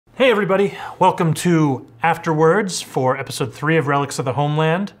Hey everybody, welcome to Afterwards for episode 3 of Relics of the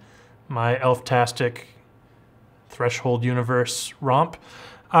Homeland, my elf-tastic Threshold universe romp.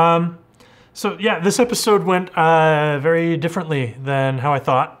 So yeah, this episode went very differently than how I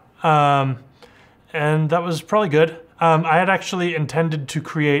thought, and that was probably good. I had actually intended to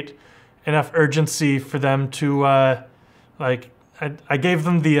create enough urgency for them to, I gave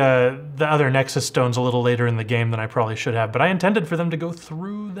them the other Nexus stones a little later in the game than I probably should have, but I intended for them to go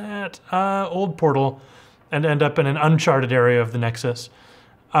through that old portal and end up in an uncharted area of the Nexus,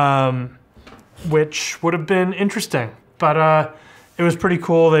 which would have been interesting. But it was pretty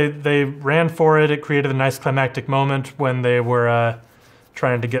cool. They ran for it. It created a nice climactic moment when they were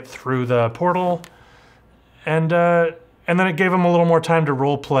trying to get through the portal, and then it gave them a little more time to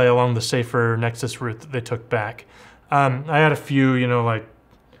role play along the safer Nexus route that they took back. I had a few, like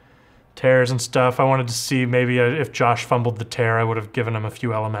tears and stuff. I wanted to see maybe if Josh fumbled the tear, I would have given him a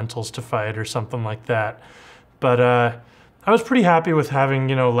few elementals to fight or something like that. But I was pretty happy with having,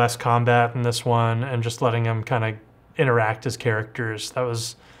 less combat in this one and just letting them kind of interact as characters. That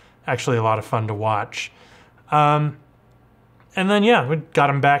was actually a lot of fun to watch. And then, yeah, we got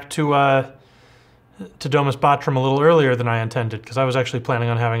him back to Domus Batrum a little earlier than I intended, because I was actually planning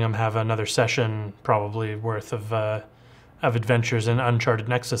on having him have another session probably worth of adventures in uncharted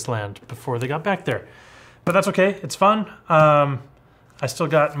Nexus land before they got back there. But that's okay, it's fun. I still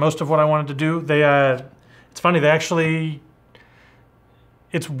got most of what I wanted to do. It's funny,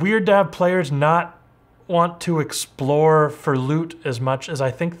 it's weird to have players not want to explore for loot as much as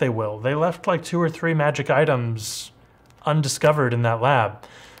I think they will. They left like 2 or 3 magic items undiscovered in that lab.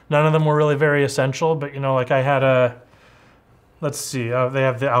 None of them were really very essential, but like I had let's see, they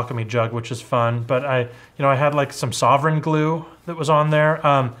have the alchemy jug, which is fun, but I had like some sovereign glue that was on there.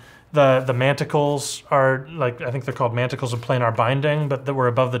 The manticles are I think they're called manticles of planar binding, but that were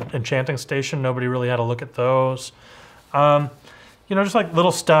above the enchanting station. Nobody really had a look at those. Just like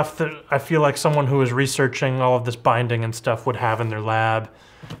little stuff that I feel like someone who is researching all of this binding and stuff would have in their lab.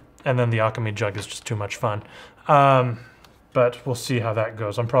 And then the alchemy jug is just too much fun. But we'll see how that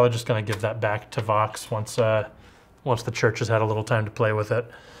goes. I'm probably just going to give that back to Vox once the church has had a little time to play with it,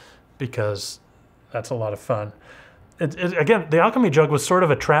 because that's a lot of fun. Again, the alchemy jug was sort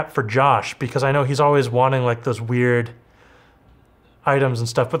of a trap for Josh, because I know he's always wanting like those weird items and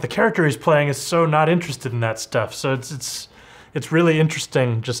stuff, but the character he's playing is so not interested in that stuff. So it's really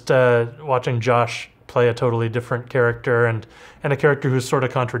interesting just watching Josh play a totally different character and a character who's sort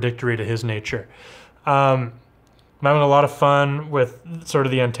of contradictory to his nature. I'm having a lot of fun with sort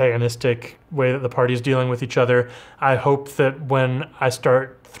of the antagonistic way that the party's dealing with each other. I hope that when I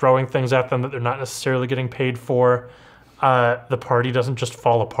start throwing things at them that they're not necessarily getting paid for, the party doesn't just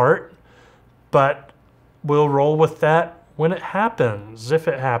fall apart. But we'll roll with that when it happens. If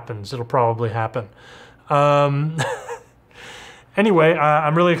it happens, it'll probably happen. Anyway,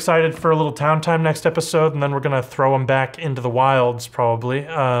 I'm really excited for a little town time next episode, and then we're going to throw them back into the wilds, probably.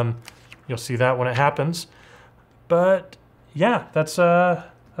 You'll see that when it happens. But yeah, that's all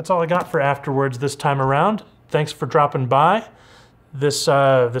I got for Afterwards this time around. Thanks for dropping by. This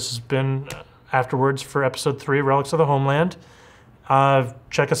has been Afterwards for episode 3, Relics of the Homeland.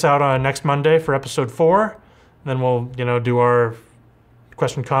 Check us out on next Monday for episode 4. Then we'll do our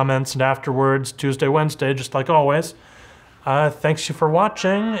question comments and Afterwards Tuesday, Wednesday, just like always. Thanks you for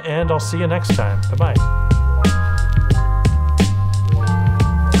watching, and I'll see you next time. Bye-bye.